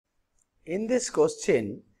In this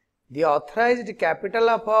question, the authorized capital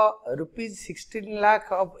of rupees 16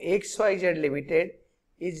 lakh of XYZ Limited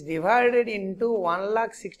is divided into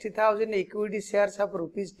 1,60,000 equity shares of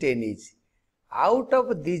rupees 10 each. Out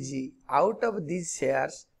of these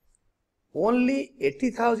shares, only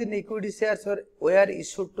 80,000 equity shares were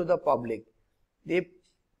issued to the public. The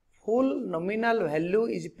full nominal value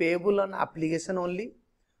is payable on application only.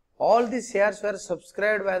 All the shares were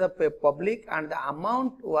subscribed by the public and the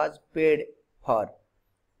amount was paid for.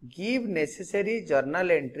 Give necessary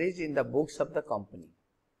journal entries in the books of the company.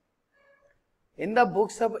 In the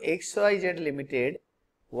books of XYZ Limited,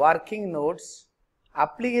 working notes,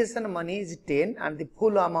 application money is 10 and the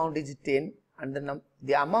full amount is 10 and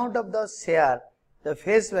the amount of the share, the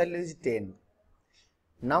face value is 10.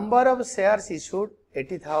 Number of shares issued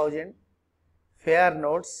 80,000, fair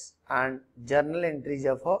notes and journal entries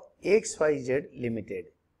of XYZ Limited.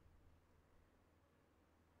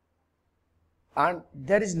 And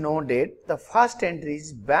there is no date. The first entry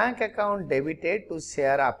is bank account debited to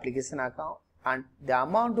share application account and the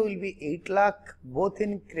amount will be 8 lakh both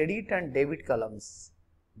in credit and debit columns.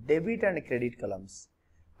 Debit and credit columns.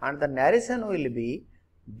 And the narration will be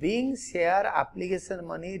being share application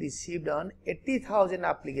money received on 80,000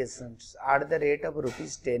 applications at the rate of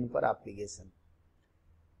rupees 10 per application.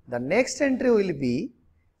 The next entry will be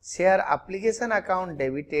share application account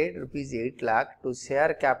debited rupees 8 lakh to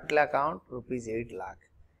share capital account rupees 8 lakh.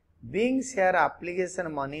 Being share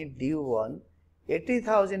application money due on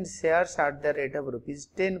 80,000 shares at the rate of rupees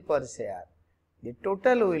 10 per share. The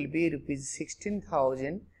total will be rupees 16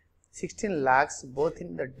 lakhs both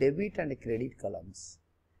in the debit and credit columns.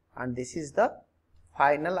 And this is the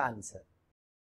final answer.